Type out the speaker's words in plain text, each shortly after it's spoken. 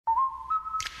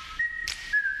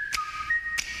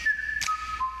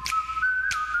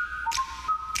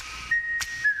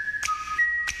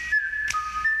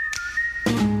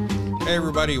Hey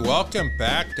everybody, welcome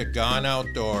back to Gone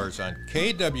Outdoors on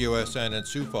KWSN in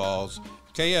Sioux Falls,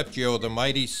 KFGO, the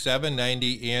mighty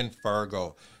 790 in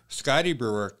Fargo. Scotty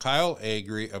Brewer, Kyle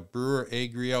Agri of Brewer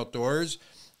Agri Outdoors,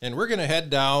 and we're going to head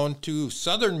down to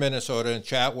southern Minnesota and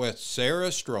chat with Sarah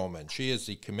Stroman. She is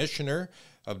the commissioner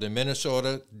of the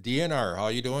Minnesota DNR. How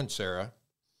you doing, Sarah?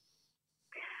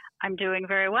 I'm doing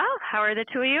very well. How are the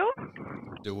two of you?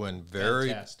 Doing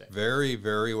very,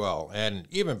 very well. And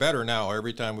even better now,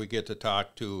 every time we get to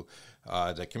talk to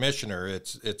the commissioner,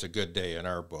 it's a good day in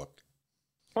our book.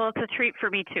 Well, it's a treat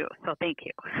for me too, so thank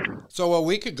you. So a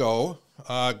week ago,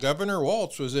 Governor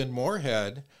Walz was in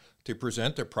Moorhead to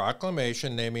present a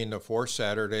proclamation naming the fourth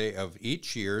Saturday of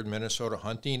each year Minnesota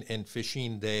Hunting and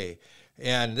Fishing Day.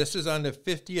 And this is on the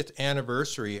 50th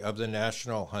anniversary of the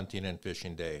National Hunting and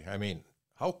Fishing Day. I mean,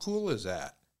 how cool is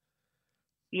that?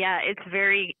 Yeah, it's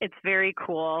very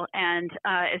cool. And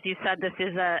as you said, this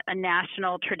is a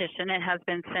national tradition. It has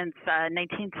been since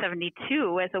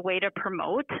 1972 as a way to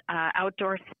promote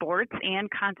outdoor sports and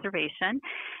conservation.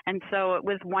 And so it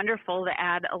was wonderful to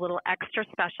add a little extra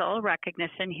special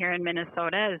recognition here in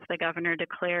Minnesota, as the governor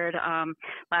declared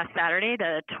last Saturday,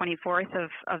 the 24th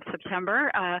of September,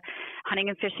 Hunting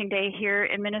and Fishing Day here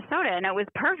in Minnesota. And it was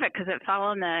perfect because it fell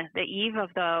on the eve of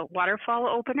the waterfall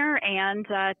opener and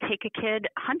Take a Kid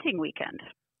hunting weekend.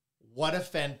 What a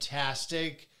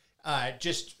fantastic,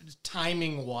 just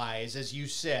timing wise, as you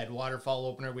said, waterfall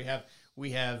opener.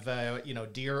 We have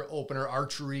deer opener,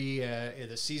 archery.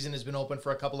 The season has been open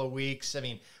for a couple of weeks. I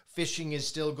mean, fishing is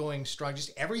still going strong. Just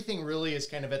everything really is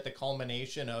kind of at the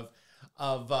culmination of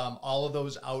all of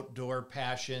those outdoor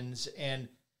passions. And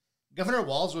Governor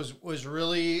Walz was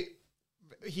really,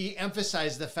 he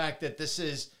emphasized the fact that this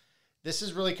is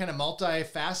really kind of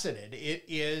multifaceted. It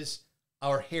is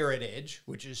our heritage,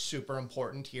 which is super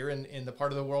important here in the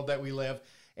part of the world that we live.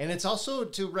 And it's also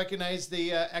to recognize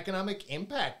the economic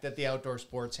impact that the outdoor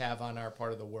sports have on our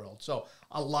part of the world. So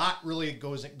a lot really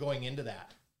going into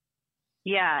that.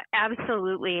 Yeah,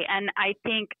 absolutely. And I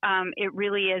think it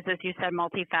really is, as you said,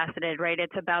 multifaceted, right?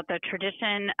 It's about the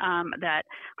tradition that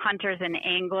hunters and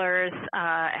anglers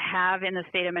have in the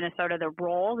state of Minnesota, the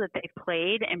role that they've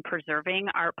played in preserving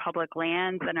our public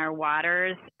lands and our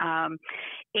waters,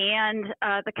 and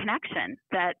the connection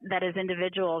that as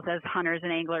individuals, as hunters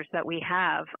and anglers, that we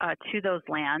have to those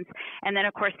lands. And then,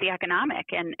 of course, the economic.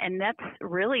 And that's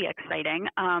really exciting.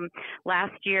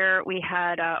 Last year, we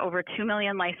had over 2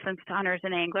 million licensed hunters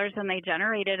and anglers, and they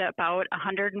generated about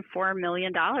 $104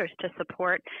 million to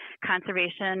support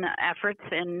conservation efforts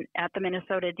at the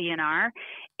Minnesota DNR.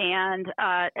 And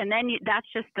then that's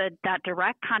just that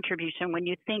direct contribution when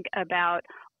you think about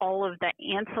all of the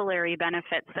ancillary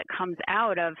benefits that comes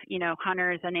out of,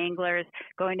 hunters and anglers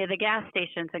going to the gas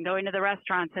stations and going to the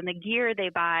restaurants and the gear they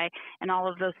buy and all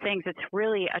of those things. It's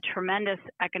really a tremendous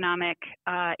economic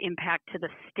impact to the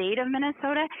state of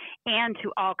Minnesota and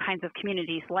to all kinds of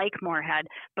communities like Moorhead,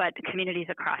 but communities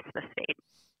across the state.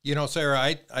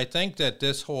 Sarah, I think that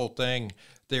this whole thing,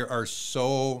 there are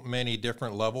so many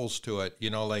different levels to it.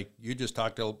 Like you just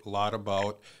talked a lot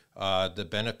about the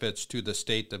benefits to the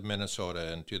state of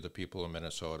Minnesota and to the people of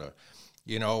Minnesota.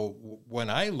 When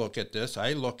I look at this,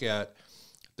 I look at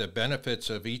the benefits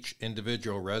of each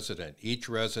individual resident, each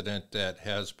resident that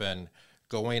has been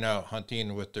going out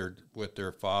hunting with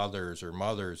their fathers or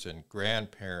mothers and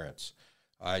grandparents.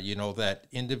 That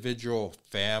individual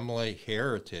family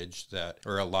heritage that,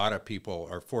 or a lot of people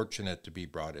are fortunate to be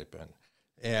brought up in.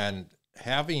 And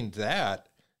having that,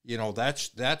 that's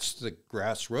the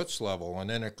grassroots level. And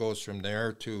then it goes from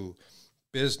there to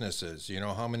businesses.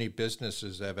 How many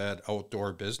businesses have had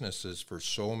outdoor businesses for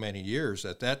so many years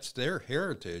that's their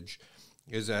heritage,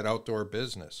 is that outdoor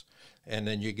business. And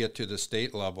then you get to the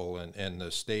state level and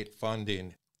the state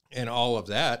funding and all of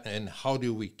that. And how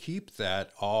do we keep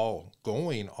that all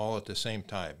going all at the same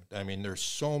time? I mean, there's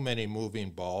so many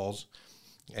moving balls,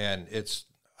 and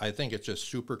I think it's just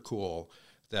super cool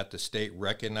that the state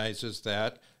recognizes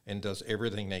that and does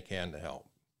everything they can to help.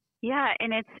 Yeah,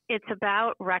 and it's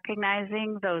about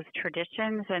recognizing those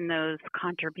traditions and those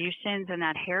contributions and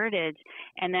that heritage,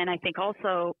 and then I think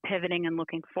also pivoting and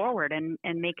looking forward and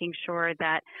making sure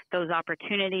that those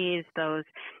opportunities, those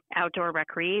outdoor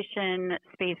recreation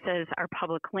spaces, our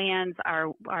public lands,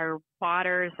 our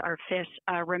waters, our fish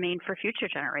remain for future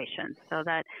generations, so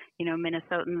that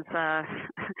Minnesotans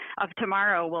of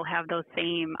tomorrow will have those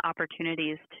same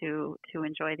opportunities to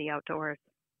enjoy the outdoors.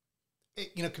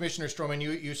 Commissioner Stroman,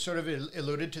 you sort of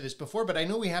alluded to this before, but I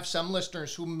know we have some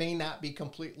listeners who may not be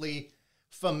completely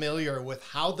familiar with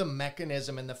how the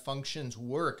mechanism and the functions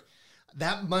work.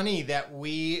 that money that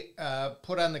we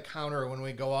put on the counter when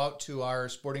we go out to our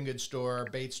sporting goods store, our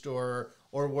bait store,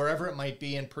 or wherever it might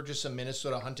be and purchase a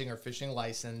Minnesota hunting or fishing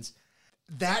license,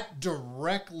 that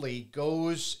directly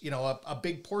goes, a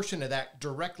big portion of that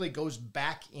directly goes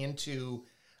back into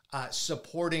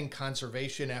supporting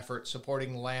conservation efforts,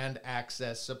 supporting land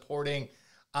access, supporting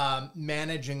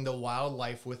managing the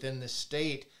wildlife within the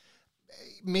state.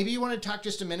 Maybe you want to talk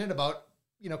just a minute about,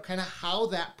 kind of how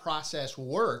that process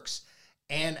works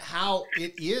and how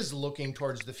it is looking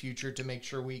towards the future to make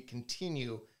sure we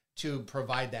continue to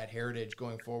provide that heritage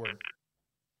going forward.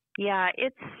 Yeah,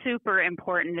 it's super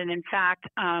important. And in fact,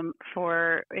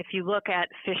 if you look at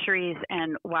fisheries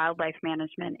and wildlife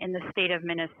management in the state of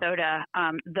Minnesota,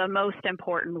 the most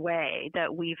important way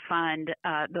that we fund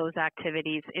those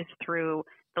activities is through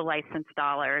the license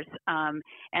dollars.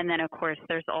 And then, of course,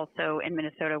 there's also in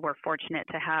Minnesota, we're fortunate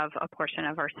to have a portion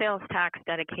of our sales tax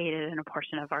dedicated and a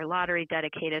portion of our lottery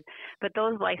dedicated. But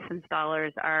those license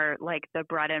dollars are like the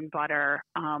bread and butter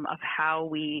of how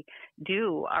we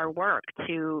do our work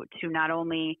to not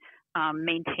only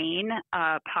maintain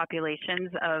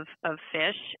populations of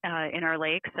fish in our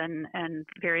lakes and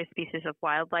various species of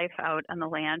wildlife out on the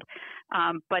land,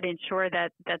 but ensure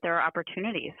that there are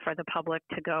opportunities for the public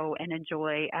to go and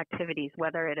enjoy activities,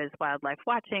 whether it is wildlife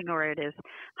watching or it is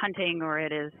hunting or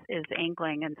it is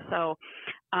angling. And so,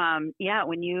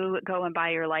 when you go and buy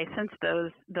your license,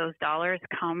 those dollars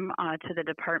come to the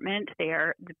department. They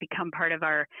become part of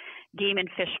our game and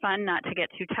fish fund, not to get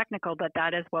too technical, but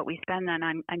that is what we spend then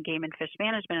on game and fish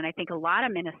management. And I think a lot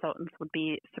of Minnesotans would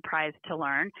be surprised to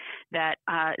learn that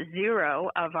 0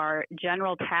 of our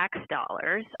general tax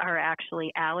dollars are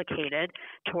actually allocated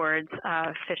towards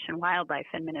fish and wildlife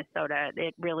in Minnesota.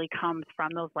 It really comes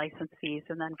from those license fees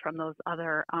and then from those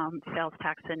other sales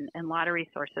tax and lottery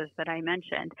sources that I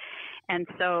mentioned. And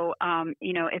so,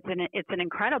 it's an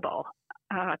incredible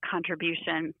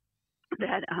contribution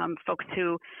that folks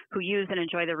who use and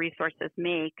enjoy the resources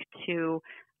make to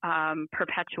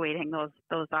perpetuating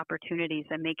those opportunities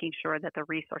and making sure that the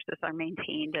resources are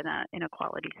maintained in a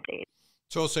quality state.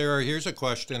 So, Sarah, here's a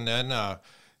question then.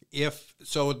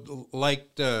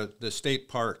 Like the state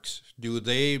parks, do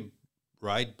they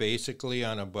ride basically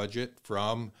on a budget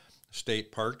from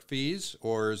state park fees,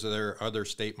 or is there other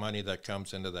state money that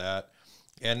comes into that?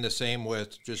 And the same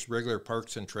with just regular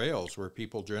parks and trails where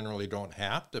people generally don't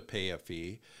have to pay a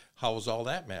fee. How is all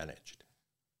that managed?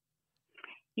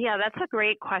 Yeah, that's a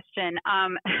great question.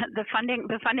 The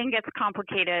funding gets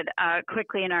complicated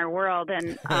quickly in our world,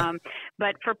 and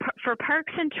but for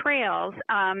parks and trails,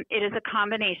 it is a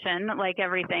combination, like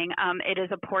everything. It is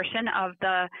a portion of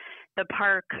the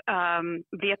park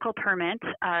vehicle permit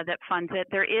that funds it.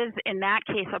 There is, in that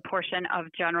case, a portion of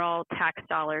general tax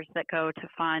dollars that go to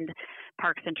fund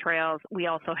parks and trails. We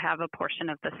also have a portion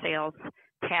of the sales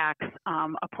tax,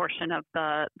 a portion of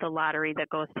the lottery that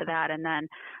goes to that. And then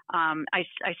I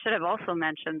should have also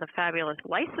mentioned the fabulous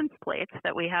license plates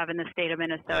that we have in the state of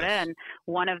Minnesota. Nice. And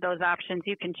one of those options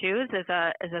you can choose is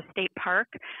a state park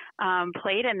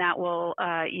plate, and that will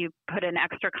you put an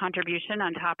extra contribution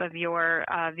on top of your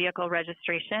vehicle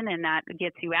registration, and that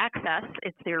gets you access.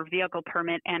 It's your vehicle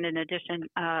permit, and in addition,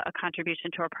 a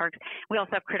contribution to our parks. We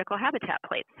also have critical habitat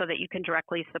plates so that you can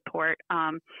directly support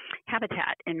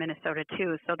habitat in Minnesota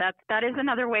too. So that is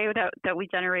another way that we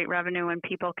generate revenue, and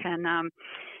people can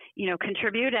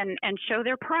contribute and show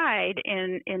their pride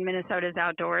in Minnesota's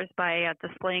outdoors by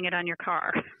displaying it on your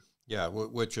car. Yeah,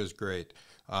 which is great.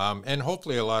 And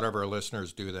hopefully a lot of our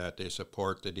listeners do that. They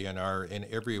support the DNR in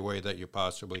every way that you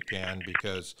possibly can,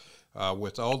 because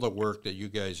with all the work that you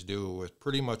guys do with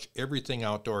pretty much everything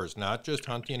outdoors, not just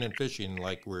hunting and fishing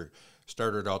like we're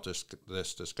started out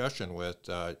this discussion with,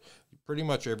 pretty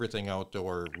much everything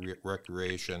outdoor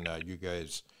recreation, you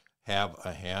guys have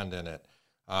a hand in it.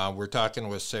 We're talking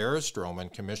with Sarah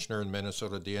Stroman, Commissioner in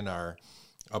Minnesota DNR,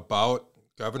 about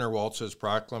Governor Walz's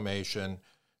proclamation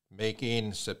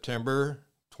making September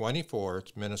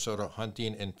 24th Minnesota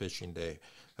Hunting and Fishing Day.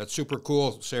 That's super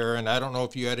cool, Sarah, and I don't know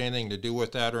if you had anything to do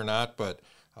with that or not, but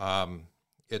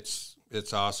it's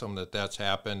awesome that that's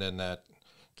happened and that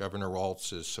Governor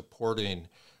Walz is supporting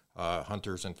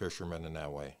hunters and fishermen in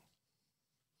that way.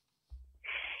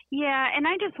 Yeah, and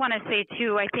I just want to say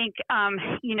too, I think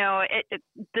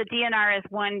the DNR is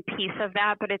one piece of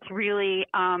that, but it's really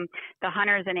the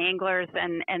hunters and anglers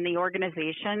and the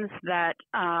organizations that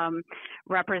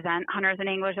represent hunters and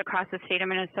anglers across the state of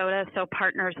Minnesota. So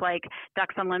partners like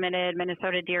Ducks Unlimited,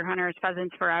 Minnesota Deer Hunters,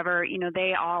 Pheasants Forever,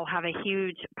 they all have a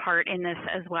huge part in this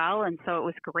as well. And so it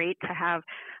was great to have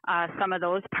some of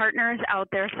those partners out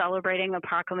there celebrating the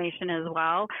proclamation as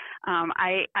well.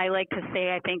 I like to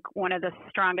say, I think one of the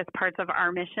strongest parts of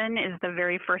our mission is the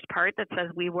very first part that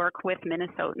says we work with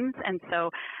Minnesotans. And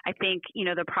so I think,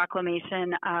 the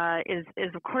proclamation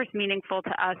is of course meaningful to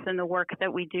us and the work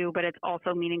that we do, but it's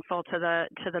also meaningful to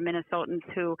the Minnesotans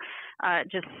who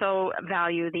just so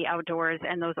value the outdoors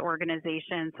and those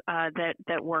organizations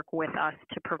that work with us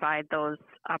to provide those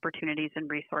opportunities and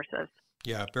resources.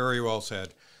 Yeah, very well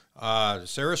said.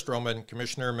 Sarah Stroman,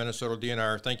 Commissioner, Minnesota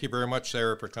DNR. Thank you very much,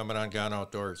 Sarah, for coming on Gone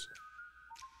Outdoors.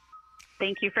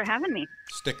 Thank you for having me.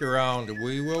 Stick around.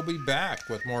 We will be back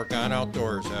with more Gone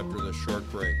Outdoors after this short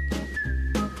break.